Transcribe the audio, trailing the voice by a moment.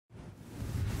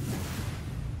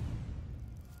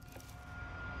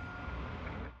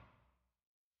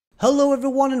Hello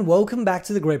everyone and welcome back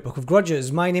to the Great Book of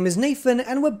Grudges. My name is Nathan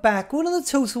and we're back with another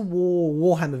Total War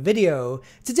Warhammer video.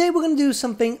 Today we're going to do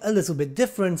something a little bit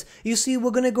different. You see,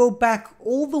 we're going to go back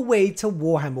all the way to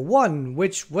Warhammer 1,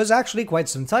 which was actually quite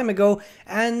some time ago,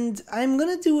 and I'm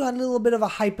going to do a little bit of a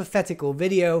hypothetical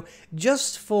video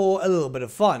just for a little bit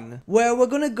of fun, where we're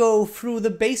going to go through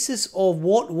the basis of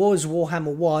what was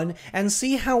Warhammer 1 and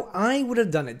see how I would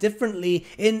have done it differently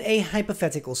in a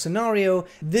hypothetical scenario.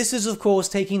 This is of course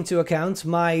taking into account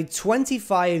my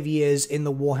 25 years in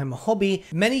the Warhammer hobby,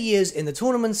 many years in the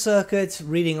tournament circuit,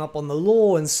 reading up on the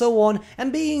lore and so on,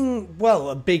 and being, well,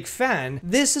 a big fan.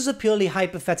 This is a purely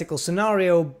hypothetical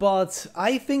scenario, but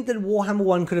I think that Warhammer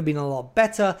 1 could have been a lot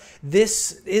better.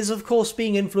 This is of course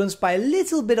being influenced by a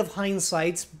little bit of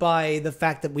hindsight by the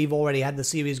fact that we've already had the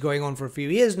series going on for a few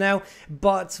years now,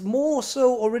 but more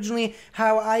so originally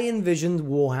how I envisioned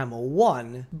Warhammer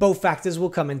 1. Both factors will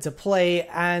come into play,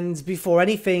 and before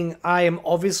anything, I am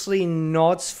obviously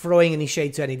not throwing any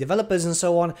shade to any developers and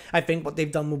so on. I think what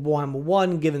they've done with Warhammer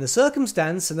 1, given the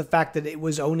circumstance and the fact that it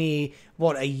was only,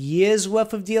 what, a year's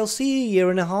worth of DLC, a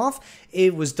year and a half,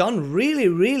 it was done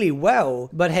really well.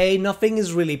 But hey, nothing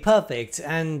is really perfect,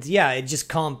 and yeah, it just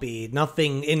can't be.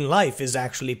 Nothing in life is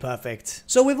actually perfect.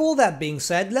 So with all that being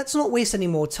said, let's not waste any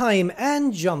more time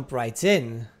and jump right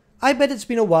in. I bet it's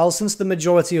been a while since the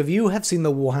majority of you have seen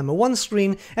the Warhammer 1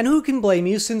 screen, and who can blame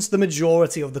you since the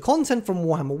majority of the content from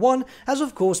Warhammer 1 has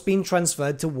of course been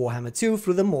transferred to Warhammer 2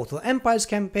 through the Mortal Empires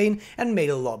campaign and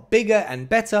made a lot bigger and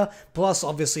better, plus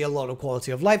obviously a lot of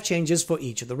quality of life changes for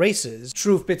each of the races.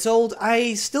 Truth be told,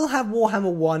 I still have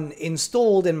Warhammer 1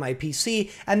 installed in my PC,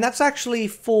 and that's actually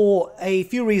for a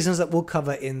few reasons that we'll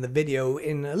cover in the video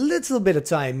in a little bit of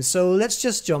time, so let's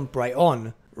just jump right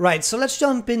on. Right, so let's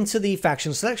jump into the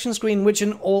faction selection screen, which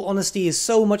in all honesty is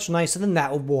so much nicer than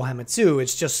that of Warhammer 2.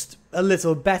 It's just a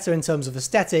little better in terms of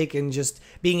aesthetic and just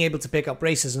being able to pick up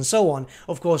races and so on.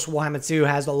 Of course, Warhammer 2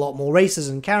 has a lot more races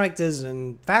and characters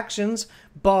and factions,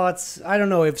 but I don't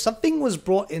know, if something was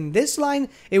brought in this line,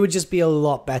 it would just be a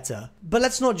lot better. But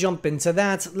let's not jump into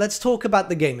that, let's talk about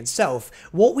the game itself.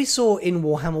 What we saw in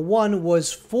Warhammer 1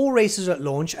 was 4 races at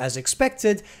launch as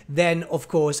expected, then of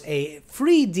course a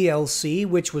free DLC,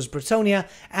 which was Bretonnia,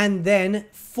 and then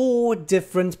 4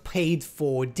 different paid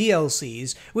for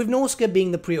DLCs, with Norska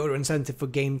being the pre-order incentive for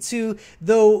Game 2,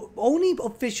 though only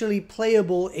officially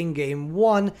playable in Game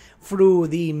 1 through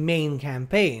the main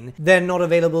campaign. They're not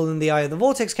available in the Eye of the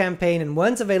Vortex campaign and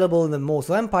weren't available in the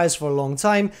Mortal Empires for a long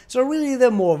time, so really they're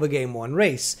more of a Game 1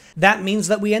 race. That means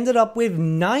that we ended up with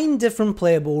 9 different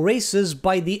playable races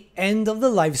by the end of the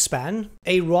lifespan,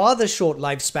 a rather short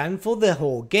lifespan for the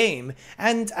whole game,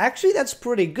 and actually that's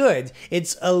pretty good.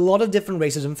 It's a lot of different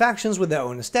races and factions with their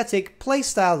own aesthetic,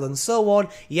 playstyle and so on.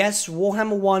 Yes,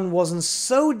 Warhammer 1 wasn't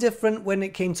so different when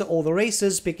it came to all the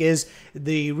races because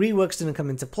the reworks didn't come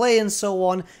into play and so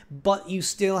on, but you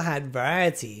still had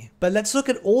variety. But let's look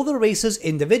at all the races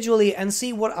individually and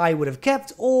see what I would have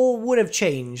kept or would have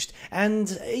changed,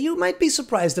 and you might be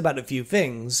surprised about a few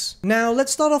things. Now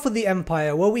let's start off with the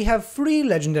Empire, where we have 3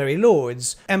 legendary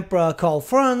lords, Emperor Karl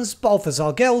Franz,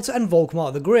 Balthasar Gelt and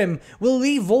Volkmar the Grim. We'll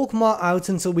leave Volkmar out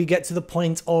until we get to the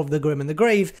point of the Grim in the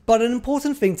Grave, but an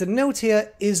important thing to note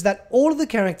here is that all of the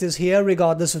characters here,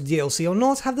 regardless of DLC or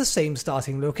not, have the same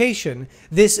starting location.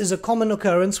 This is a common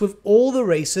occurrence with all the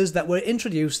races that were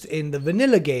introduced in the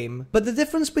vanilla game, but the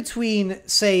difference between,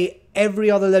 say,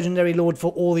 every other legendary lord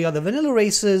for all the other vanilla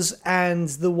races and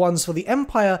the ones for the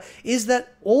Empire is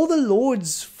that all the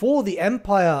lords for the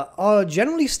Empire are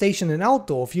generally stationed in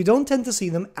Altdorf. You don't tend to see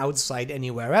them outside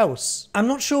anywhere else. I'm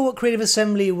not sure what Creative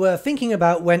Assembly were thinking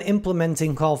about when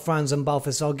implementing Karl Franz and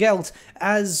Balthasar Gelt,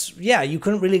 as yeah, you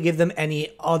couldn't really give them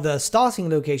any other starting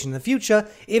location in the future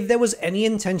if there was any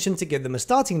intention to give them a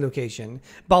starting location.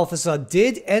 Balthasar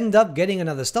did end up getting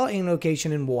another starting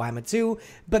location in Warhammer 2,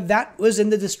 but that was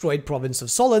in the destroyed province of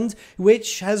Solent,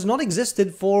 which has not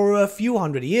existed for a few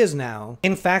hundred years now.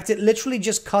 In fact, it literally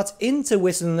just cut into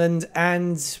Wissenland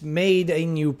and made a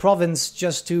new province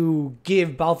just to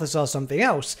give Balthasar something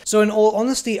else. So in all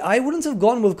honesty, I wouldn't have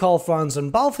gone with Karl Franz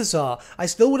and Balthasar. I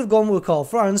still would have gone with Karl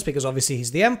Franz because obviously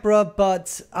he's the Emperor,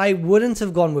 but I wouldn't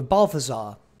have gone with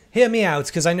Balthasar. Hear me out,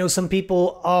 because I know some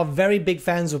people are very big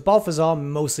fans of Balthasar,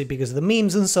 mostly because of the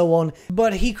memes and so on,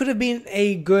 but he could have been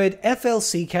a good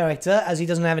FLC character, as he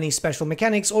doesn't have any special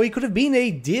mechanics, or he could have been a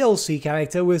DLC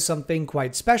character with something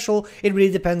quite special. It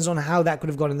really depends on how that could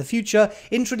have gone in the future,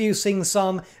 introducing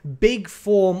some big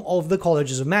form of the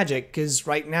Colleges of Magic, because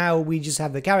right now we just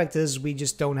have the characters, we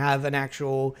just don't have an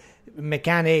actual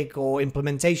mechanic or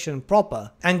implementation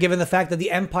proper. And given the fact that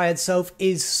the Empire itself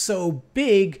is so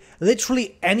big,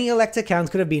 literally any elector count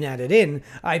could have been added in.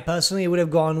 I personally would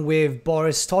have gone with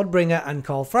Boris Todbringer and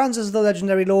Karl Franz as the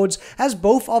legendary lords, as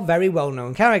both are very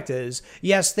well-known characters.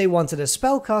 Yes, they wanted a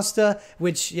spellcaster,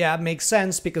 which, yeah, makes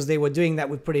sense because they were doing that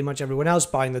with pretty much everyone else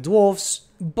buying the dwarfs.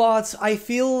 But I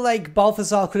feel like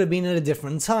Balthazar could have been at a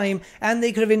different time, and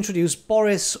they could have introduced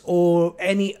Boris or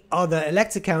any other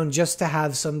elector count just to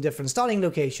have some different starting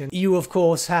location. You, of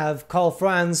course, have Karl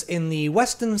Franz in the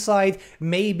western side,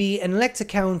 maybe an elector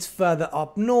count further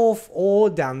up north or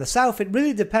down the south. It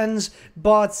really depends,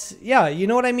 but yeah, you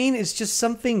know what I mean? It's just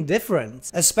something different.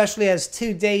 Especially as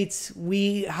to date,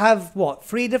 we have, what,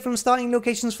 3 different starting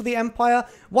locations for the Empire?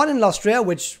 One in Lustria,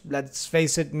 which, let's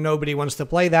face it, nobody wants to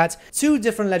play that. 2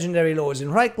 different legendary lords in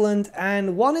Reichland,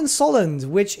 and 1 in Solent,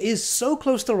 which is so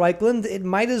close to Reichland, it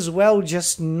might as well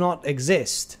just not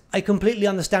exist. I completely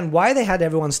understand why they had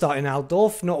everyone start in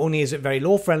Altdorf. Not only is it very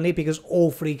lore-friendly, because all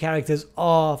 3 characters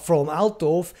are from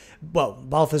Altdorf. Well,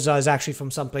 Balthazar is actually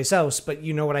from someplace else, but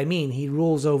you know what I mean. He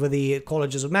rules over the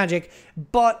Colleges of Magic.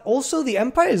 But also, the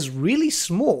Empire is really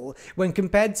small when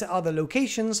compared to other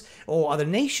locations, or other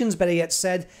nations, better yet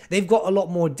said. They've got a lot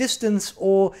more distance,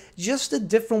 or just a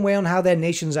different way on how their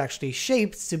nation's actually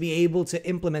shaped to be able to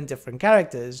implement different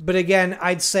characters. But again,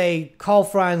 I'd say Karl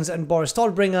Franz and Boris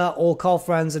Todbringer, or Karl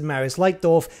Franz and Marius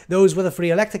Leitdorf, those were the 3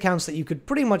 elector counts that you could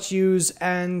pretty much use,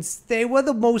 and they were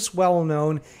the most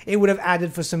well-known. It would have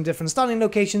added for some different starting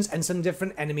locations and some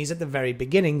different enemies at the very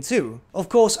beginning too. Of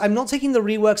course, I'm not taking the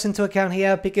reworks into account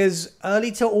here, because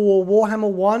early Total War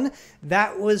Warhammer 1,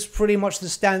 that was pretty much the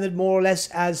standard more or less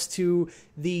as to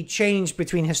the change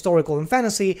between historical and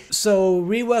fantasy. So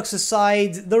reworks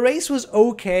aside, the race was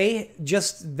okay,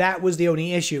 just that was the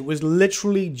only issue. It was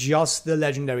literally just the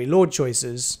legendary lord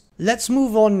choices. Let's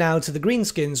move on now to the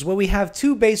greenskins, where we have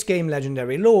 2 base game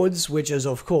legendary lords, which is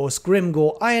of course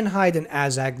Grimgor Ironhide and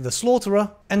Azag the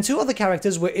Slaughterer, and 2 other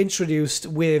characters were introduced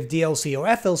with DLC or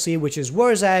FLC, which is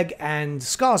Wurzag and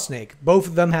Skarsnik. Both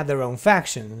of them had their own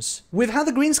factions. With how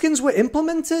the greenskins were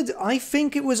implemented, I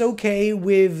think it was okay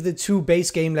with the 2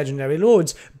 base game legendary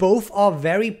lords. Both are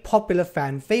very popular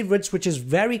fan favorites, which is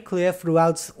very clear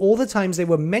throughout all the times they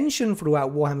were mentioned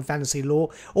throughout Warhammer Fantasy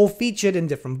lore or featured in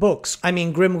different books. I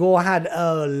mean, Grimgor had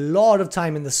a lot of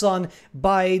time in the sun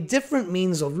by different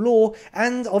means of lore,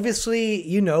 and obviously,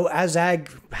 you know, Azag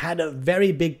had a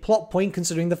very big plot point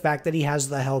considering the fact that he has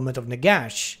the helmet of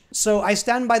Nagash. So I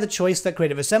stand by the choice that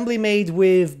Creative Assembly made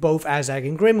with both Azag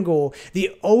and Grimgor.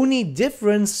 The only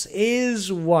difference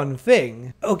is one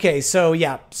thing. Okay, so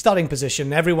yeah, starting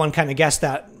position, everyone kind of guessed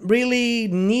that. Really,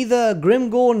 neither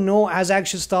Grimgor nor Azag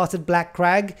should start at Black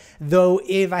Crag, though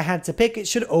if I had to pick, it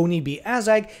should only be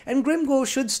Azag, and Grimgor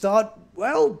should start,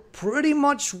 well, pretty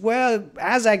much where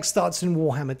Azag starts in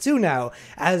Warhammer 2 now,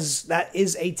 as that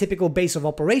is a typical base of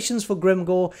operations for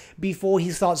Grimgor before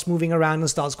he starts moving around and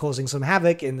starts causing some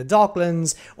havoc in the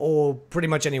Darklands or pretty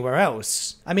much anywhere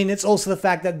else. I mean, it's also the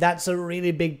fact that that's a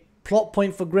really big plot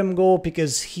point for Grimgor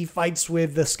because he fights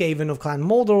with the Skaven of Clan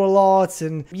Mordor a lot,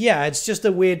 and yeah, it's just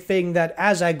a weird thing that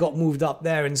Azag got moved up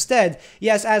there instead.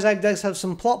 Yes, Azag does have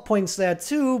some plot points there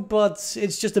too, but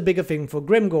it's just a bigger thing for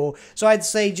Grimgor, so I'd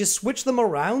say just switch them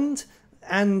around,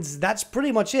 and that's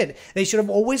pretty much it. They should have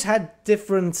always had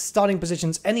different starting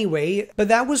positions anyway, but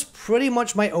that was pretty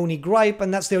much my only gripe,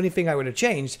 and that's the only thing I would have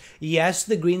changed. Yes,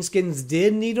 the greenskins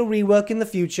did need a rework in the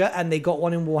future, and they got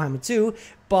one in Warhammer 2,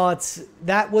 but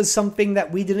that was something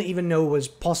that we didn't even know was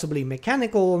possibly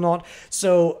mechanical or not,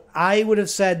 so I would have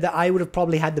said that I would have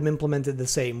probably had them implemented the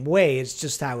same way. It's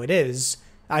just how it is.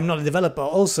 I'm not a developer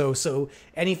also, so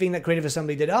anything that Creative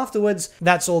Assembly did afterwards,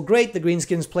 that's all great. The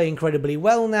greenskins play incredibly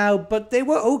well now, but they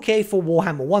were okay for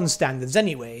Warhammer 1 standards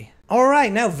anyway.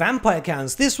 Alright, now vampire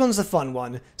counts. This one's a fun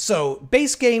one. So,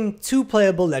 base game, 2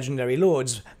 playable legendary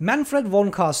lords, Manfred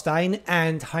von Karstein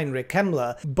and Heinrich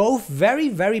Kemmler. Both very,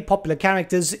 very popular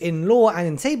characters in lore and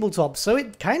in tabletop, so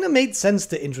it kinda made sense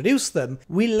to introduce them.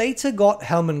 We later got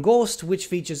Helman Gorst, which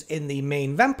features in the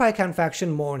main vampire count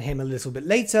faction, more on him a little bit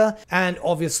later, and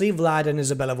obviously Vlad and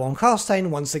Isabella von Karstein,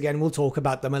 once again we'll talk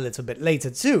about them a little bit later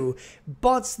too.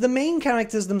 But the main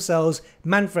characters themselves,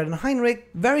 Manfred and Heinrich,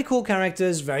 very cool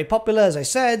characters, very popular popular, as I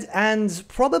said, and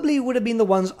probably would have been the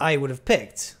ones I would have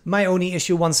picked. My only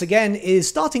issue, once again, is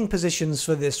starting positions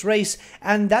for this race,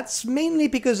 and that's mainly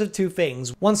because of two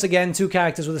things. Once again, two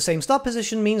characters with the same start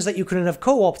position means that you couldn't have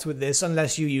co-opt with this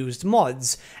unless you used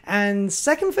mods. And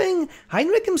second thing,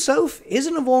 Heinrich himself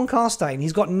isn't a Von Carstein.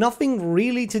 He's got nothing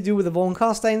really to do with the Von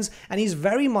Carsteins, and he's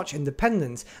very much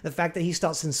independent. The fact that he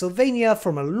starts in Sylvania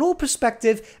from a lore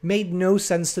perspective made no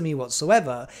sense to me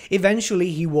whatsoever. Eventually,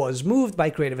 he was moved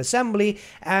by Creative Assembly,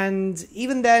 and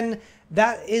even then,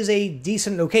 that is a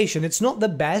decent location. It's not the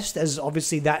best, as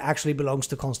obviously that actually belongs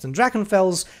to Constant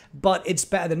Drachenfels, but it's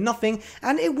better than nothing,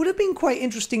 and it would have been quite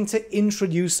interesting to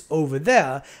introduce over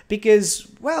there,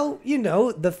 because, well, you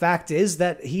know, the fact is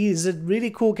that he is a really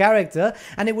cool character,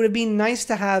 and it would have been nice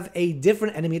to have a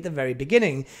different enemy at the very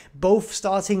beginning. Both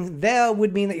starting there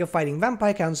would mean that you're fighting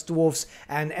Vampire Counts, Dwarfs,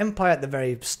 and Empire at the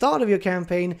very start of your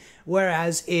campaign,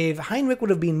 whereas if Heinrich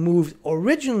would have been moved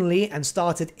originally and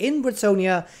started in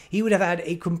Bretonnia, he would have had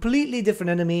a completely different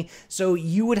enemy, so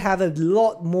you would have a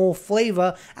lot more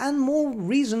flavor and more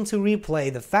reason to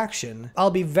replay the faction. I'll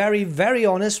be very, very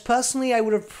honest, personally I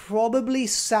would have probably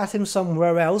sat him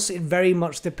somewhere else. It very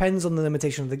much depends on the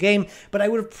limitation of the game, but I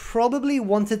would have probably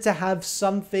wanted to have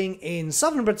something in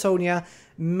Southern Bretonnia,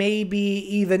 maybe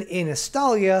even in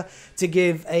Estalia, to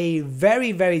give a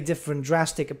very, very different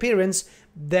drastic appearance.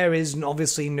 There is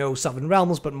obviously no Southern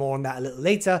Realms, but more on that a little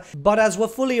later. But as we're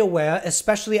fully aware,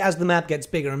 especially as the map gets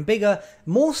bigger and bigger,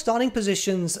 more starting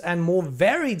positions and more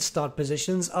varied start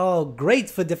positions are great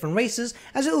for different races,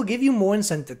 as it will give you more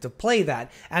incentive to play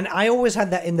that. And I always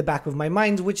had that in the back of my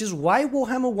mind, which is why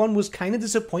Warhammer 1 was kind of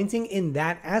disappointing in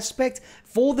that aspect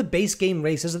for the base game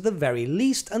races at the very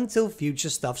least, until future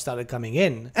stuff started coming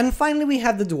in. And finally we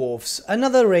have the Dwarfs,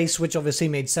 another race which obviously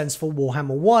made sense for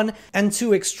Warhammer 1, and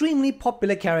two extremely popular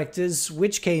characters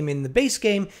which came in the base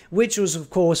game, which was of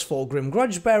course Fulgrim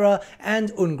Grudgebearer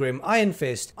and Ungrim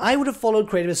Ironfist. I would have followed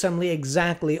Creative Assembly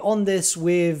exactly on this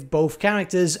with both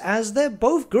characters, as they're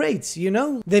both great, you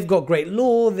know? They've got great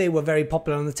lore, they were very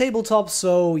popular on the tabletop,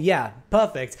 so yeah,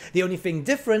 perfect. The only thing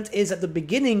different is at the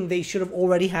beginning they should have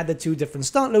already had the two different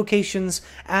start locations,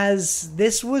 as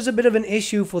this was a bit of an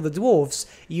issue for the Dwarfs.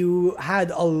 You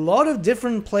had a lot of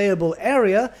different playable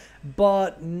area,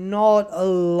 but not a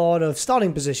lot of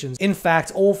starting positions. In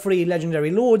fact, all three legendary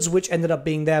lords, which ended up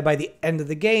being there by the end of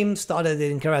the game, started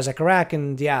in Karazakarak,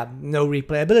 and yeah, no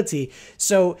replayability.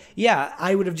 So yeah,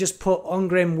 I would have just put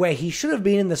Ungrim where he should have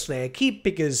been in the Slayer Keep,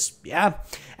 because yeah,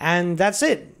 and that's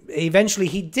it. Eventually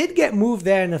he did get moved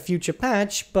there in a future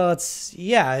patch, but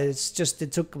yeah, it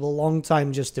took a long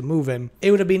time just to move him. It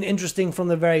would have been interesting from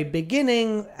the very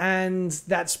beginning, and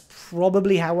that's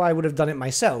probably how I would have done it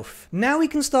myself. Now we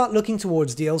can start looking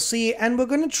towards DLC, and we're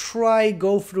going to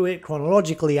go through it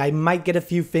chronologically. I might get a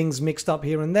few things mixed up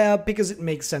here and there because it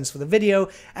makes sense for the video,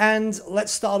 and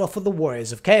let's start off with the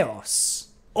Warriors of Chaos.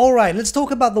 Alright, let's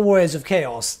talk about the Warriors of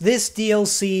Chaos. This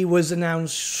DLC was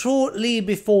announced shortly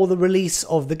before the release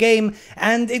of the game,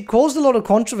 and it caused a lot of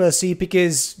controversy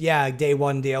because, yeah, day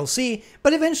one DLC,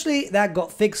 but eventually that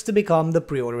got fixed to become the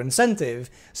pre-order incentive.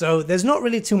 So there's not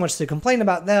really too much to complain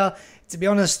about there. To be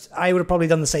honest, I would have probably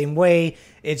done the same way.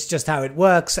 It's just how it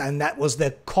works, and that was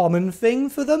the common thing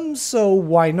for them, so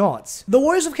why not? The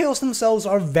Warriors of Chaos themselves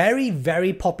are a very,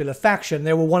 very popular faction.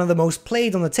 They were one of the most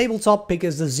played on the tabletop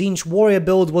because the Tzeentch warrior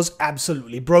build was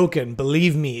absolutely broken.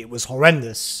 Believe me, it was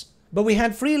horrendous. But we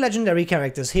had three legendary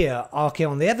characters here: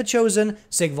 Archaon the Everchosen,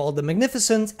 Sigvald the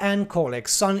Magnificent, and Korlek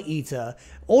Sun Eater.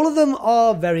 All of them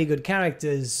are very good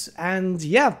characters, and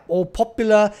yeah, all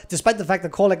popular, despite the fact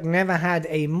that Korlek never had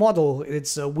a model.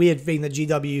 It's a weird thing that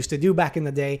GW used to do back in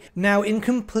the day. Now, in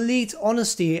complete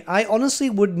honesty, I honestly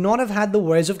would not have had the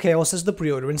Warriors of Chaos as the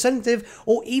pre-order incentive,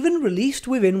 or even released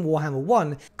within Warhammer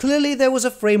 1. Clearly, there was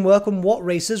a framework on what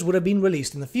races would have been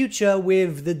released in the future,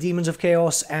 with the Demons of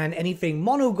Chaos, and anything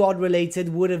Monogod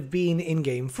related would have been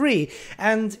in-game free.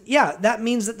 And yeah, that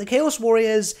means that the Chaos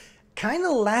Warriors kind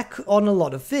of lack on a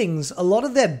lot of things. A lot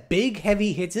of their big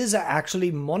heavy hitters are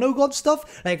actually monogod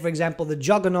stuff, like for example the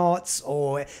Juggernauts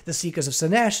or the Seekers of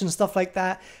Sinesh and stuff like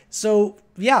that. So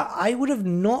yeah, I would have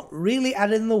not really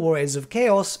added in the Warriors of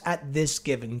Chaos at this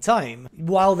given time.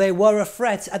 While they were a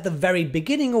threat at the very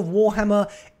beginning of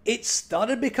Warhammer, it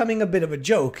started becoming a bit of a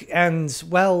joke, and,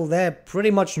 well, they're pretty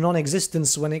much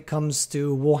non-existent when it comes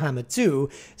to Warhammer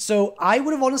 2, so I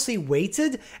would have honestly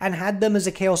waited and had them as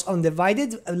a Chaos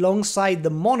Undivided alongside the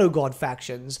Monogod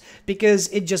factions, because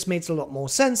it just makes a lot more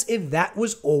sense if that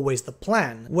was always the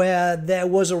plan. Where there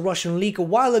was a Russian leak a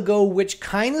while ago which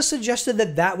kind of suggested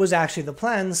that that was actually the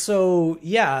plan, so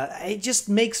yeah, it just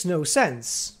makes no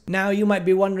sense. Now you might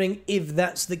be wondering, if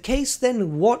that's the case,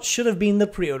 then what should have been the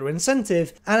pre-order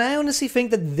incentive? And I honestly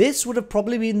think that this would have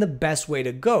probably been the best way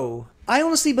to go. I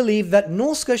honestly believe that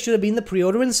Norska should have been the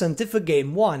pre-order incentive for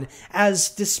Game 1, as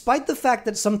despite the fact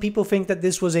that some people think that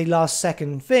this was a last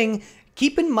second thing,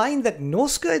 keep in mind that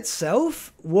Norska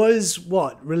itself was,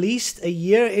 released a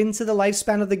year into the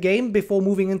lifespan of the game before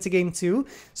moving into Game 2,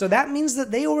 so that means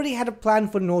that they already had a plan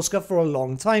for Norska for a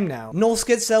long time now.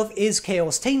 Norska itself is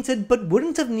Chaos tainted, but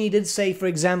wouldn't have needed, say for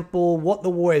example, what the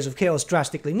Warriors of Chaos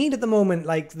drastically need at the moment,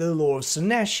 like the Lore of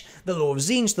Sinesh, the Lore of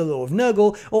Tzeentch, the Lore of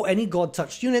Nurgle, or any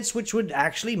God-touched units, which would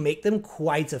actually make them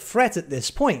quite a threat at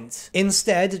this point.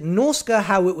 Instead, Norska,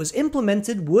 how it was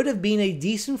implemented, would have been a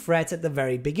decent threat at the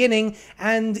very beginning,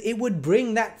 and it would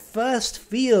bring that first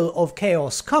feel of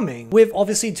chaos coming. With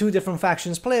obviously two different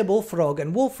factions playable, Throg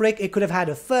and Wulfric, it could have had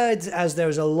a third, as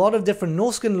there's a lot of different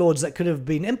Norscan lords that could have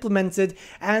been implemented,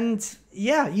 and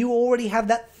yeah, you already have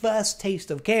that first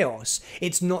taste of chaos.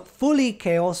 It's not fully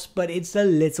chaos, but it's a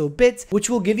little bit, which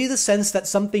will give you the sense that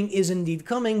something is indeed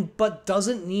coming, but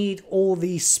doesn't need all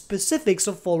the specifics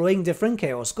of following different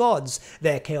chaos gods.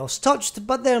 They're chaos touched,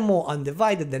 but they're more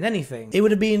undivided than anything. It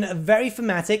would have been very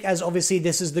thematic, as obviously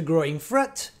this is the growing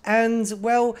threat, and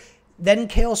well, then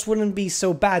chaos wouldn't be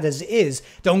so bad as it is.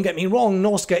 Don't get me wrong,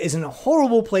 Norska isn't a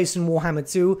horrible place in Warhammer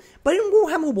 2, but in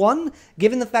Warhammer 1,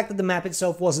 given the fact that the map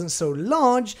itself wasn't so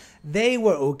large, they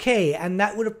were okay, and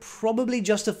that would have probably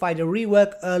justified a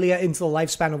rework earlier into the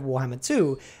lifespan of Warhammer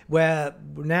 2, where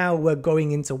now we're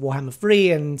going into Warhammer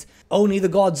 3, and only the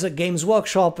gods at Games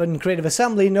Workshop and Creative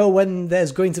Assembly know when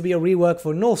there's going to be a rework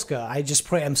for Norska. I just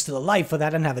pray I'm still alive for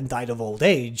that and haven't died of old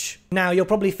age. Now, you're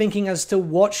probably thinking as to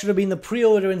what should have been the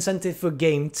pre-order incentive for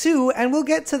Game 2, and we'll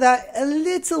get to that a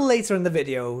little later in the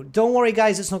video. Don't worry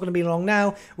guys, it's not going to be long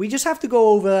now, we just have to go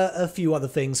over a few other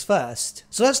things first.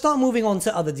 So let's start moving on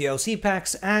to other DLC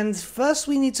packs, and first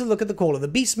we need to look at the Call of the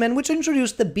Beastmen, which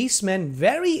introduced the Beastmen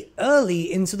very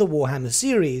early into the Warhammer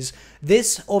series.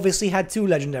 This obviously had two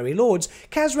legendary lords,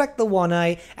 Khazrak the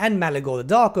One-Eye and Malagor the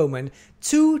Dark Omen.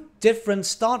 Two different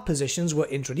start positions were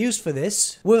introduced for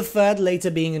this, with a third later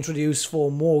being introduced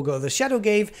for Morgor the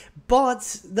Shadowgave,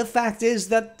 but the fact is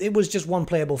that it was just one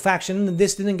playable faction, and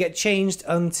this didn't get changed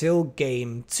until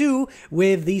Game 2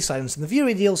 with the Silence and the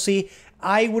Fury DLC.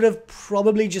 I would have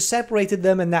probably just separated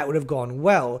them and that would have gone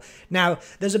well. Now,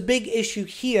 there's a big issue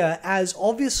here, as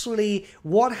obviously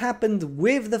what happened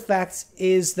with the fact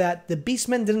is that the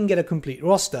Beastmen didn't get a complete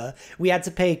roster. We had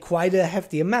to pay quite a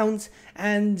hefty amount,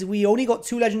 and we only got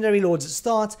two legendary lords at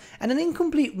start, and an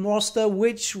incomplete roster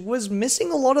which was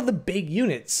missing a lot of the big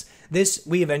units. This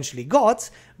we eventually got,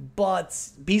 but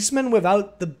Beastmen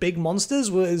without the big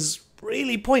monsters was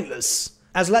really pointless.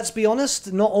 As let's be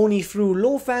honest, not only through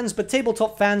lore fans but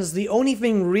tabletop fans, the only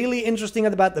thing really interesting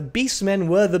about the Beastmen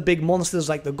were the big monsters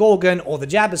like the Gorgon or the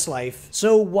Jabberslife.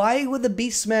 So why were the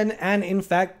Beastmen, and in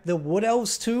fact the Wood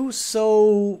Elves too,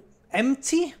 so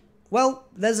empty? Well,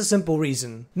 there's a simple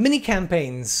reason.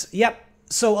 Mini-campaigns. Yep.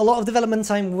 So a lot of development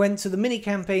time went to the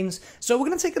mini-campaigns, so we're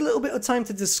going to take a little bit of time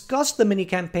to discuss the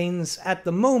mini-campaigns at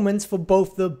the moment for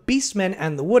both the Beastmen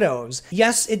and the Wood Elves.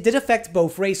 Yes, it did affect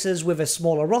both races with a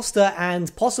smaller roster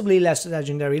and possibly less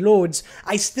legendary lords.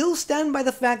 I still stand by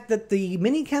the fact that the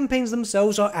mini-campaigns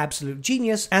themselves are absolute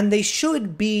genius, and they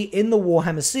should be in the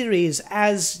Warhammer series,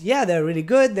 as, yeah, they're really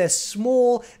good, they're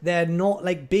small, they're not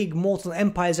like big Mortal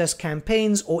Empires-esque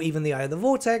campaigns, or even the Eye of the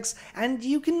Vortex, and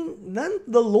you can learn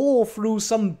the lore through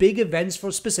some big events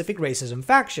for specific races and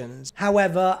factions.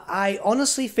 However, I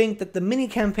honestly think that the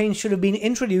mini-campaign should have been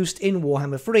introduced in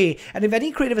Warhammer 3, and if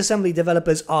any Creative Assembly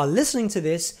developers are listening to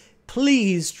this,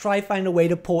 please try find a way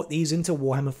to port these into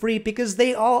Warhammer 3, because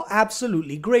they are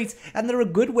absolutely great and they're a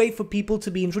good way for people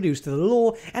to be introduced to the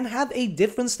lore and have a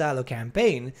different style of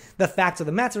campaign. The fact of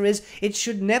the matter is, it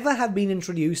should never have been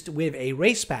introduced with a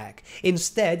race pack.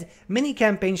 Instead,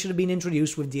 mini-campaigns should have been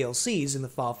introduced with DLCs in the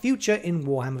far future in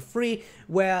Warhammer 3,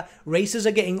 where races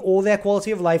are getting all their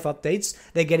quality of life updates,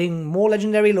 they're getting more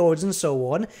legendary lords and so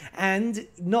on, and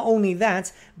not only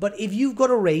that, but if you've got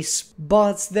a race,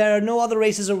 but there are no other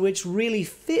races which really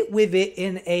fit with it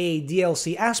in a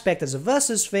DLC aspect as a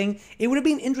versus thing, it would have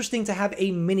been interesting to have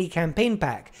a mini campaign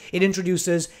pack. It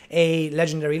introduces a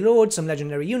legendary lord, some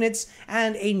legendary units,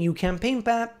 and a new campaign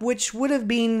pack, which would have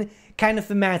been kind of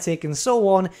thematic and so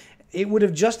on. It would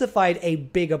have justified a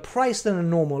bigger price than a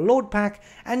normal Lord pack,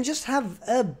 and just have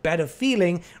a better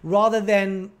feeling, rather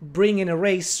than bring in a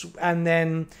race and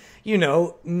then, you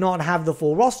know, not have the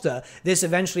full roster. This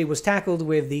eventually was tackled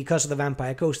with the Curse of the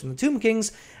Vampire Coast and the Tomb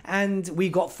Kings, and we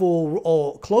got full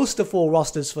or close to full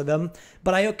rosters for them,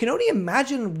 but I can only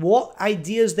imagine what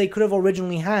ideas they could have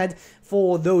originally had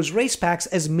for those race packs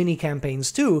as mini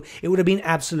campaigns too. It would have been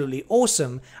absolutely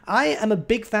awesome. I am a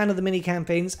big fan of the mini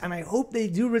campaigns, and I hope they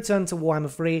do return to Warhammer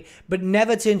 3, but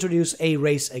never to introduce a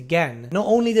race again. Not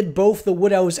only did both the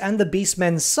Wood Elves and the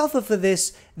Beastmen suffer for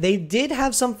this, they did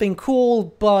have something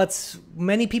cool, but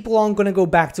many people aren't going to go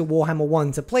back to Warhammer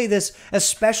 1 to play this,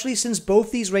 especially since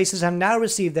both these races have now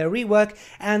received their rework,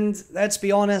 and let's be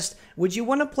honest, would you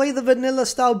want to play the vanilla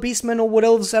style Beastmen or Wood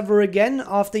Elves ever again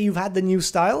after you've had the new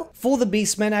style? For the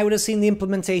Beastmen, I would have seen the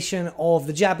implementation of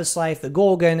the Jabberslife, the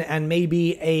Gorgon, and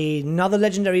maybe another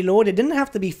legendary lord. It didn't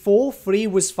have to be 4, 3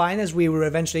 was fine, as we were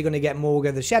eventually going to get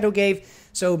Morga the Shadowgave,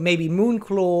 so maybe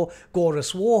Moonclaw,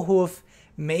 Gorus Warhoof,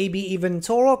 maybe even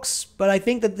Taurox, but I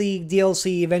think that the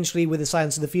DLC eventually with the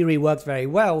Silence of the Fury worked very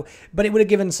well, but it would have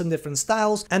given some different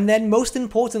styles. And then most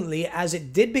importantly, as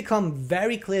it did become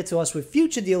very clear to us with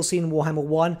future DLC in Warhammer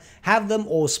 1, have them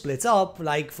all split up,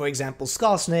 like for example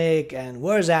Skarsnik and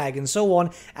Wurzag and so on,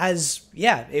 as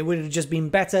yeah, it would have just been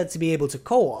better to be able to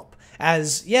co-op.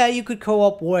 As, yeah, you could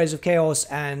co-op Warriors of Chaos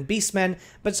and Beastmen,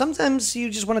 but sometimes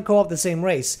you just want to co-op the same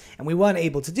race, and we weren't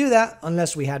able to do that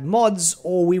unless we had mods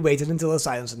or we waited until the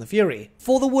Silence and the Fury.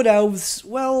 For the Wood Elves,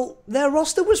 well, their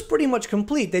roster was pretty much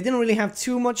complete. They didn't really have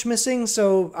too much missing,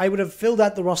 so I would have filled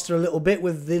out the roster a little bit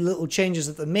with the little changes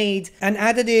that they made, and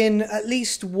added in at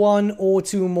least 1 or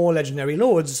 2 more Legendary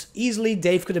Lords. Easily,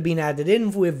 Dave could have been added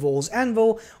in with Vol's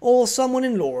Anvil, or someone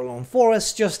in Laurelon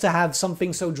Forest, just to have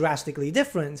something so drastically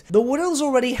different. The Wood Elves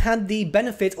already had the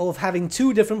benefit of having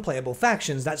 2 different playable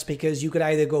factions. That's because you could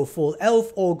either go full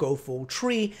elf or go full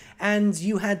tree, and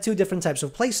you had 2 different types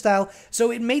of playstyle,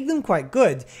 so it made them quite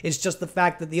good. It's just the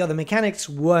fact that the other mechanics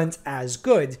weren't as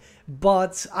good.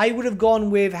 But I would have gone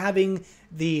with having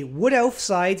the Wood Elf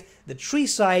side, the tree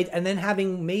side, and then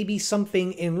having maybe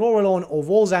something in Laurelon or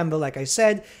Vol's Anvil, like I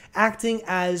said, acting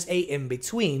as a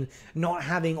in-between. Not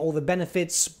having all the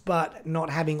benefits, but not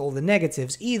having all the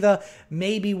negatives either,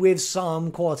 maybe with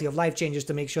some quality of life changes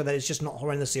to make sure that it's just not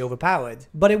horrendously overpowered.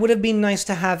 But it would have been nice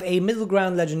to have a middle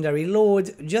ground legendary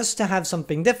lord, just to have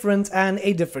something different and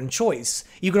a different choice.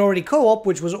 You could already co-op,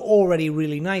 which was already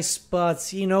really nice,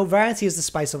 but, you know, variety is the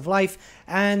spice of life,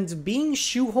 and being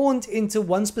shoehorned into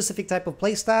one specific type of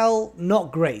playstyle,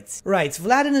 not great. Right,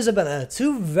 Vlad and Isabella,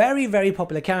 2 very, very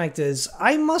popular characters.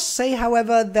 I must say,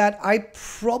 however, that I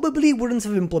probably wouldn't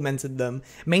have implemented them,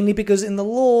 mainly because in the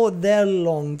lore, they're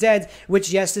long dead,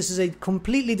 which, yes, this is a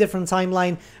completely different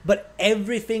timeline, but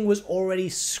everything was already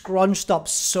scrunched up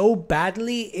so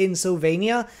badly in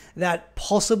Sylvania that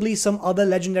possibly some other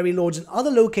legendary lords in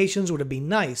other locations would have been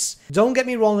nice. Don't get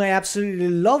me wrong, I absolutely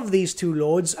love these 2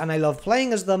 lords, and I love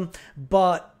playing as them,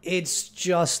 but it's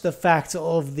just the fact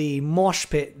of the mosh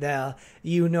pit there.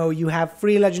 You know, you have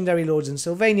 3 legendary lords in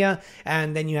Sylvania,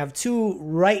 and then you have 2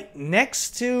 right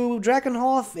next to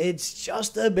Drakenhof. It's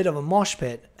just a bit of a mosh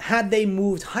pit. Had they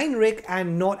moved Heinrich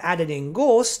and not added in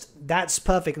Ghost, that's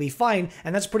perfectly fine,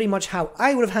 and that's pretty much how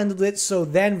I would have handled it, so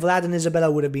then Vlad and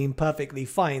Isabella would have been perfectly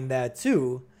fine there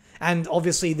too. And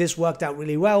obviously this worked out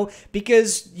really well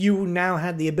because you now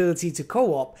had the ability to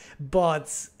co-op,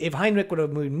 but if Heinrich would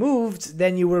have been moved,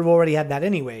 then you would have already had that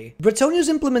anyway. Bretonia's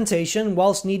implementation,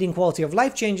 whilst needing quality of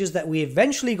life changes that we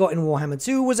eventually got in Warhammer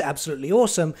 2, was absolutely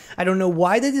awesome. I don't know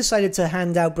why they decided to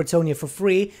hand out Bretonia for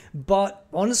free, but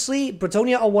honestly,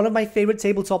 Bretonia are one of my favorite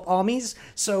tabletop armies,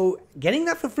 so getting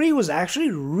that for free was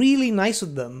actually really nice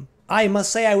of them. I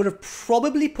must say I would have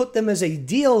probably put them as a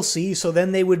DLC, so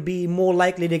then they would be more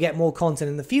likely to get more content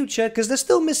in the future, because they're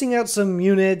still missing out some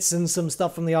units and some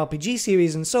stuff from the RPG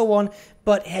series and so on,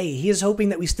 but hey, here's hoping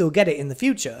that we still get it in the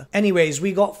future. Anyways,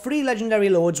 we got 3 legendary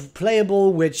lords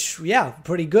playable, which, yeah,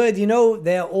 pretty good, you know,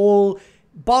 they're all,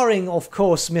 barring, of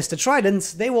course, Mr.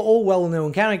 Trident, they were all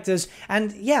well-known characters,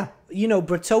 and yeah, you know,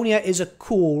 Bretonia is a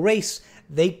cool race.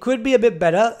 They could be a bit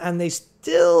better, and they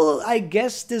still, I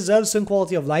guess, deserve some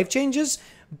quality of life changes,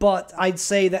 but I'd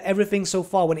say that everything so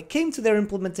far when it came to their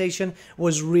implementation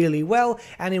was really well,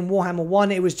 and in Warhammer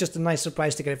 1 it was just a nice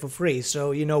surprise to get it for free,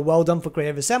 so, you know, well done for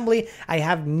Creative Assembly. I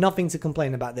have nothing to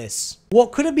complain about this.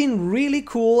 What could have been really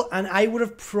cool, and I would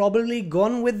have probably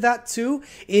gone with that too,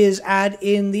 is add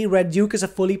in the Red Duke as a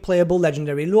fully playable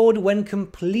legendary lord when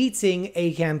completing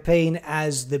a campaign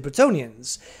as the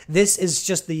Bretonians. This is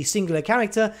just the singular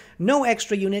character, no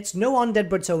extra units, no undead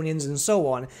Bretonians, and so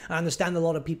on. I understand a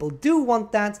lot of people do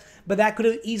want that, that, but that could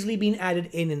have easily been added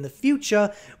in the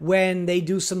future when they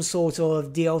do some sort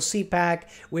of DLC pack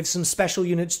with some special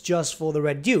units just for the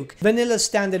Red Duke. Vanilla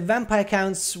standard vampire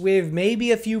counts with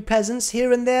maybe a few peasants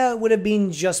here and there would have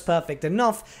been just perfect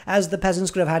enough, as the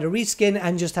peasants could have had a reskin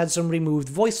and just had some removed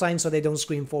voice lines so they don't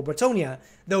scream for Bretonnia.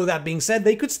 Though that being said,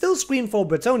 they could still scream for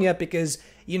Bretonnia because,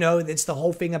 you know, it's the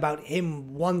whole thing about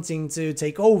him wanting to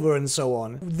take over and so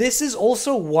on. This is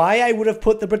also why I would have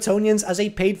put the Bretonnians as a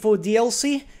paid-for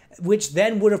DLC, which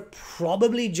then would have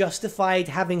probably justified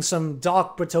having some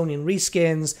dark Bretonnian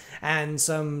reskins and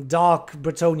some dark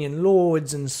Bretonnian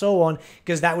lords and so on,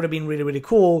 because that would have been really, really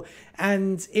cool.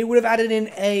 And it would have added in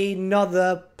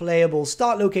another playable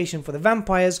start location for the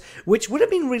vampires, which would have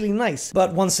been really nice.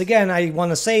 But once again, I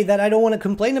want to say that I don't want to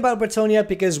complain about Bretonnia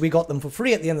because we got them for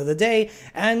free at the end of the day.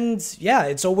 And yeah,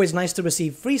 it's always nice to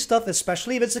receive free stuff,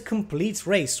 especially if it's a complete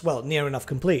race. Well, near enough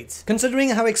complete. Considering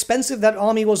how expensive that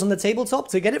army was on the tabletop,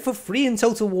 to get it for free in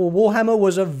Total War Warhammer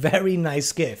was a very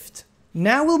nice gift.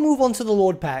 Now we'll move on to the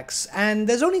Lord packs, and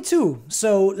there's only two,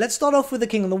 so let's start off with the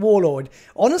King and the Warlord.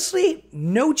 Honestly,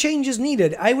 no changes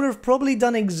needed. I would have probably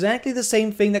done exactly the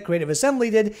same thing that Creative Assembly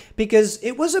did, because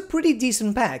it was a pretty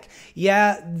decent pack.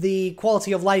 Yeah, the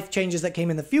quality of life changes that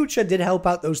came in the future did help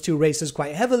out those two races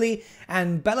quite heavily,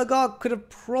 and Belagar could have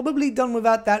probably done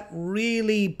without that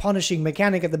really punishing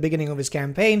mechanic at the beginning of his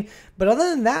campaign, but other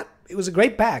than that, it was a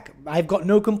great pack. I've got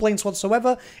no complaints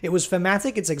whatsoever. It was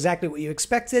thematic, it's exactly what you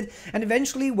expected, and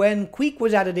eventually when Queek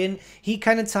was added in, he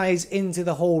kind of ties into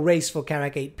the whole race for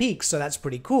Karak 8 Peaks, so that's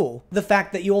pretty cool. The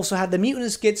fact that you also had the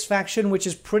Mutinous Gits faction, which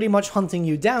is pretty much hunting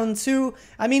you down too,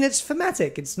 I mean, it's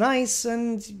thematic, it's nice,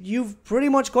 and you've pretty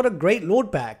much got a great Lord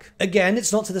pack. Again,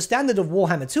 it's not to the standard of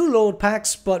Warhammer 2 Lord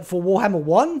packs, but for Warhammer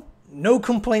 1, no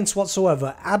complaints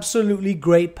whatsoever. Absolutely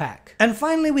great pack. And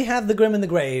finally we have the Grim and the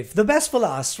Grave. The best for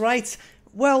last, right?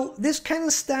 Well, this kind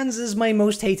of stands as my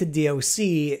most hated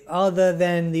DLC, other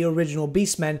than the original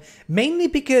Beastmen, mainly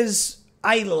because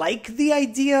I like the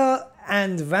idea,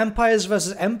 and Vampires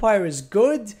vs. Empire is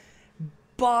good,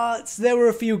 but there were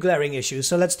a few glaring issues,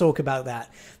 so let's talk about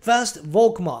that. First,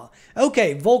 Volkmar.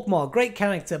 Okay, Volkmar, great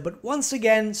character, but once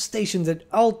again stationed at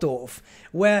Altdorf,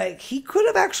 where he could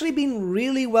have actually been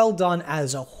really well done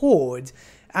as a horde.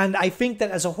 And I think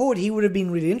that as a horde, he would have been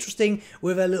really interesting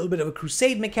with a little bit of a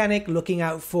crusade mechanic, looking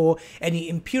out for any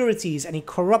impurities, any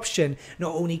corruption,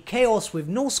 not only chaos with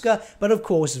Norska, but of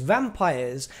course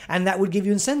vampires. And that would give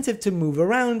you incentive to move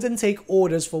around and take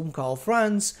orders from Karl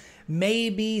Franz.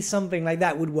 Maybe something like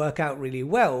that would work out really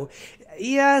well.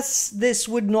 Yes, this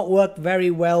would not work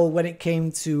very well when it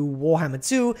came to Warhammer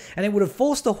 2, and it would have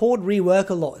forced the Horde rework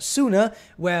a lot sooner,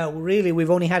 where really we've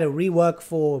only had a rework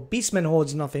for Beastmen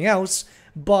Hordes, nothing else.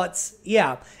 But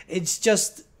yeah, it's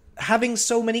just having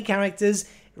so many characters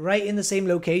right in the same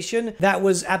location, that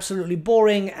was absolutely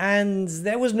boring, and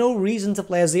there was no reason to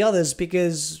play as the others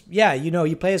because, yeah, you know,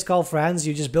 you play as Karl Franz,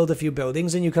 you just build a few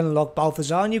buildings and you can unlock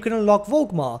Balthazar and you can unlock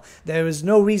Volkmar. There is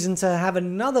no reason to have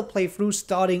another playthrough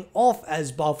starting off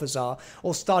as Balthazar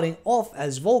or starting off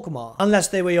as Volkmar. Unless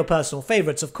they were your personal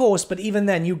favorites, of course, but even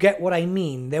then you get what I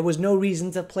mean. There was no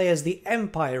reason to play as the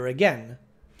Empire again.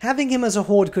 Having him as a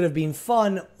horde could have been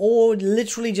fun, or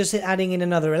literally just adding in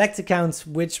another elect account,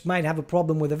 which might have a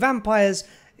problem with the vampires.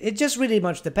 It just really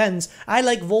much depends. I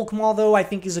like Volkmar though, I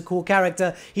think he's a cool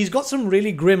character. He's got some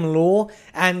really grim lore,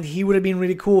 and he would have been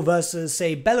really cool versus,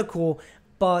 say, Be'lakor,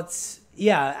 but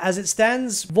yeah, as it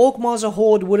stands, Volkmar as a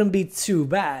horde wouldn't be too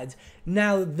bad.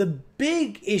 Now, the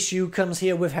big issue comes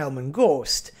here with Helm and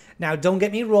Ghost. Now, don't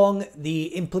get me wrong,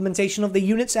 the implementation of the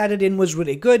units added in was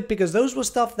really good because those were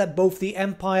stuff that both the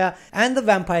Empire and the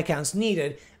Vampire counts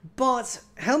needed. But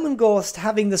Helm and Ghost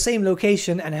having the same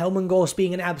location and Helm and Ghost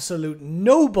being an absolute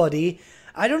nobody,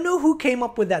 I don't know who came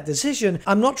up with that decision.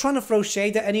 I'm not trying to throw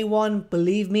shade at anyone.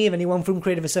 Believe me, if anyone from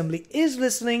Creative Assembly is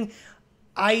listening,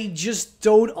 I just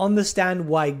don't understand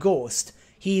why Ghost.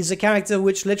 He's a character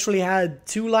which literally had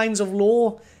 2 lines of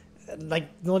lore, like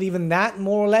not even that,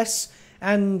 more or less.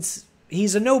 And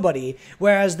he's a nobody,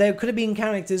 whereas there could have been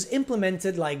characters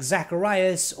implemented like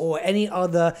Zacharias or any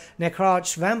other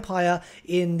Necrarch vampire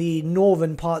in the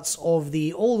northern parts of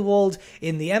the Old World,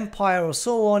 in the Empire or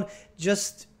so on,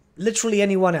 just literally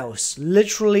anyone else.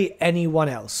 Literally anyone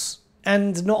else.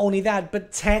 And not only that,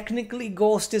 but technically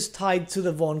Ghost is tied to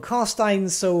the Von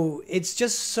Carstein, so it's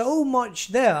just so much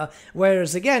there.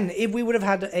 Whereas again, if we would have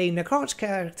had a Necrarch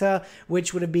character,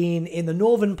 which would have been in the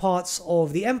northern parts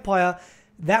of the Empire,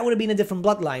 that would have been a different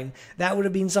bloodline. That would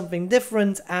have been something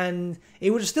different, and it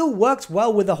would have still worked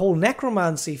well with the whole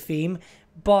necromancy theme,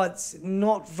 but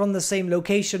not from the same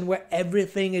location where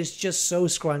everything is just so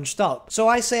scrunched up. So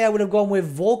I say I would have gone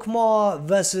with Volkmar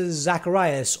versus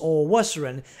Zacharias or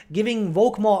Wursarin, giving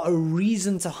Volkmar a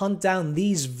reason to hunt down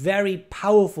these very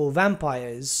powerful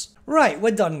vampires. Right,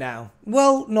 we're done now.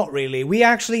 Well, not really. We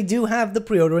actually do have the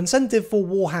pre-order incentive for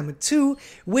Warhammer 2,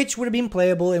 which would have been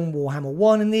playable in Warhammer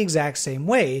 1 in the exact same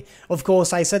way. Of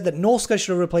course, I said that Norsca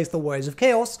should have replaced the Warriors of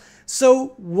Chaos,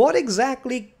 so what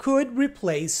exactly could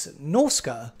replace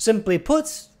Norsca? Simply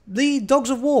put, the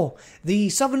Dogs of War, the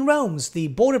Southern Realms, the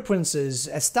Border Princes,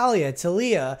 Estalia,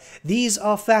 Talia. These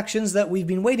are factions that we've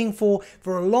been waiting for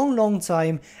a long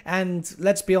time, and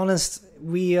let's be honest,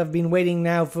 we have been waiting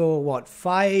now for, what,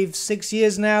 5-6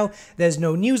 years now? There's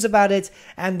no news about it,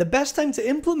 and the best time to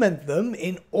implement them,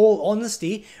 in all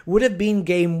honesty, would have been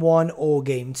Game 1 or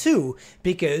Game 2,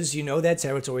 because, you know, their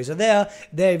territories are there.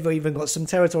 They've even got some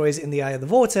territories in the Eye of the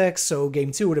Vortex, so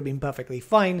Game 2 would have been perfectly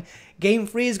fine. Game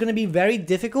 3 is going to be very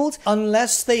difficult,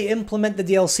 unless they implement the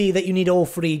DLC that you need all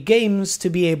 3 games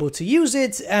to be able to use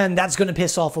it, and that's going to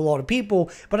piss off a lot of people,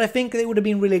 but I think it would have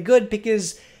been really good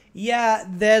because, yeah,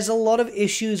 there's a lot of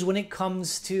issues when it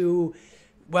comes to,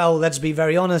 well, let's be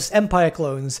very honest, Empire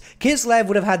clones. Kislev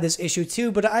would have had this issue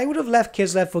too, but I would have left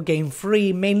Kislev for Game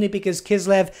 3, mainly because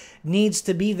Kislev needs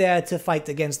to be there to fight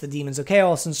against the Demons of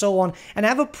Chaos and so on, and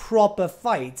have a proper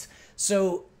fight.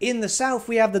 So, in the south,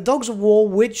 we have the Dogs of War,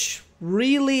 which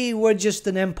really were just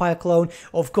an Empire clone.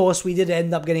 Of course, we did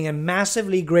end up getting a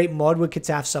massively great mod with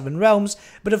Katav Southern Realms,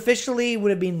 but officially it would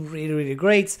have been really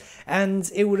great,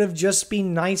 and it would have just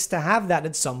been nice to have that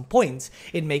at some point.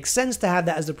 It makes sense to have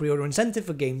that as the pre-order incentive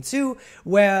for Game 2,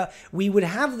 where we would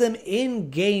have them in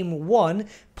Game 1,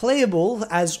 playable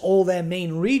as all their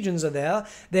main regions are there.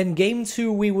 Then Game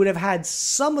 2 we would have had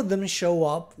some of them show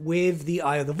up with the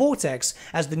Eye of the Vortex,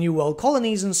 as the New World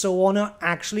colonies and so on are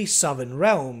actually Southern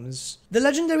Realms. The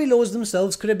legendary lores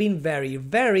themselves could have been very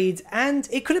varied, and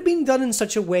it could have been done in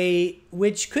such a way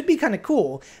which could be kind of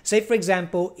cool. Say for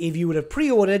example, if you would have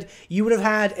pre-ordered, you would have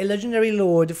had a legendary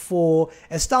lord for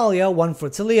Estalia, one for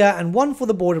Talia, and one for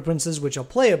the Border Princes, which are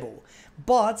playable.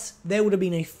 But there would have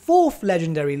been a 4th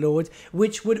legendary lord,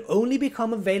 which would only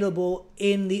become available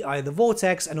in the Eye of the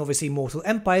Vortex and obviously Mortal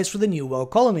Empires for the New World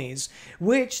colonies,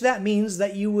 which that means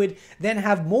that you would then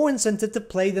have more incentive to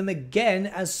play them again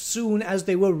as soon as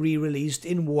they were re-released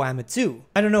in Warhammer 2.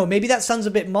 I don't know, maybe that sounds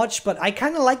a bit much, but I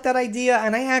kind of like that idea,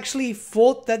 and I actually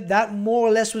thought that that more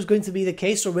or less was going to be the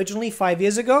case originally 5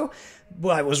 years ago.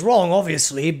 Well, I was wrong,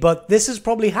 obviously, but this is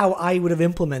probably how I would have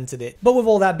implemented it. But with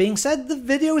all that being said, the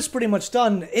video is pretty much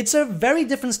done. It's a very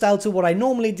different style to what I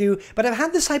normally do, but I've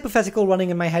had this hypothetical running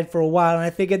in my head for a while, and I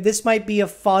figured this might be a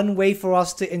fun way for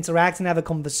us to interact and have a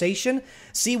conversation.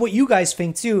 See what you guys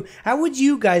think too. How would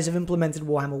you guys have implemented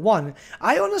Warhammer 1?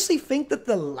 I honestly think that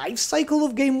the life cycle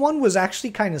of Game 1 was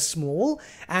actually kind of small,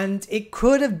 and it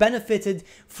could have benefited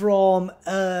from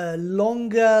a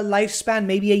longer lifespan,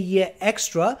 maybe a year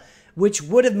extra, which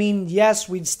would have mean, yes,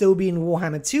 we'd still be in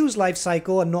Warhammer 2's life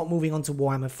cycle and not moving on to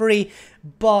Warhammer 3,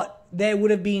 but there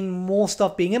would have been more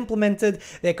stuff being implemented,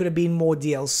 there could have been more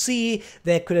DLC,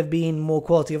 there could have been more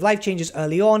quality of life changes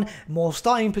early on, more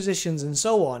starting positions and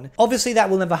so on. Obviously that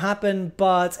will never happen,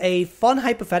 but a fun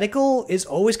hypothetical is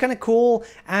always kind of cool,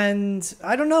 and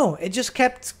I don't know, it just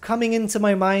kept coming into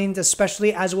my mind,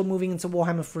 especially as we're moving into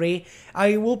Warhammer 3.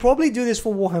 I will probably do this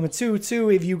for Warhammer 2 too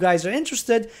if you guys are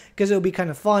interested, because it'll be kind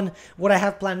of fun. What I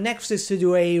have planned next is to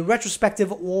do a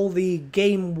retrospective of all the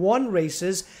Game 1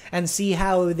 races and see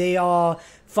how they are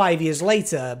 5 years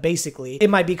later, basically. It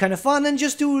might be kind of fun, and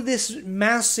just do this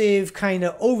massive kind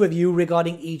of overview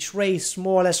regarding each race,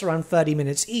 more or less around 30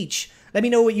 minutes each. Let me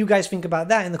know what you guys think about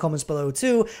that in the comments below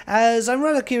too, as I'm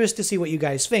rather curious to see what you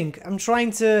guys think. I'm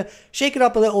trying to shake it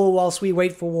up a little whilst we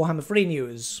wait for Warhammer 3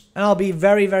 news. And I'll be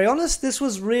very honest, this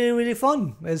was really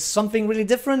fun. It's something really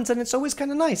different, and it's always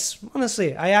kind of nice.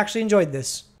 Honestly, I actually enjoyed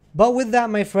this. But with that,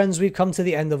 my friends, we've come to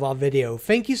the end of our video.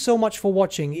 Thank you so much for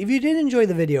watching. If you did enjoy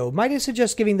the video, might I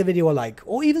suggest giving the video a like,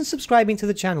 or even subscribing to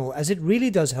the channel, as it really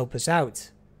does help us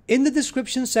out. In the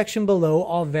description section below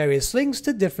are various links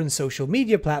to different social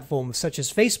media platforms such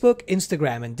as Facebook,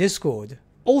 Instagram, and Discord.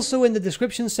 Also in the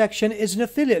description section is an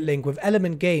affiliate link with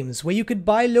Element Games where you could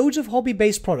buy loads of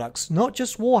hobby-based products, not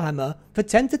just Warhammer, for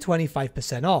 10 to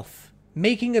 25% off.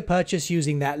 Making a purchase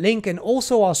using that link and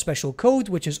also our special code,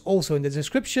 which is also in the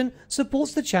description,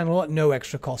 supports the channel at no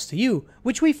extra cost to you,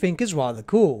 which we think is rather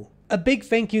cool. A big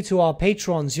thank you to our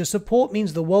patrons. Your support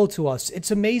means the world to us. It's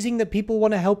amazing that people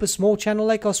want to help a small channel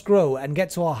like us grow and get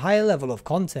to a higher level of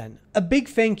content. A big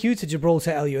thank you to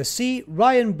Gibraltar LUSC,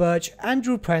 Ryan Bertsche,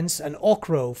 Andrew Prince and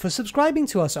Okro for subscribing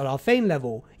to us at our fame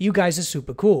level. You guys are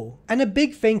super cool. And a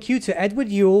big thank you to Edward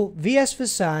Yule, VS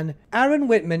Vasan, Aaron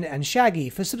Whitman and Shaggy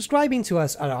for subscribing to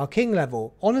us at our king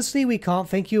level. Honestly, we can't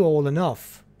thank you all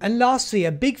enough. And lastly,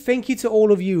 a big thank you to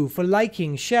all of you for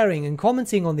liking, sharing and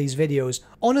commenting on these videos.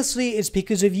 Honestly, it's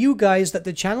because of you guys that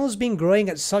the channel has been growing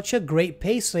at such a great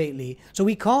pace lately, so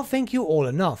we can't thank you all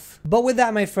enough. But with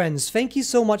that, my friends, thank you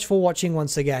so much for watching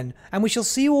once again, and we shall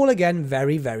see you all again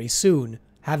very, very soon.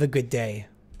 Have a good day.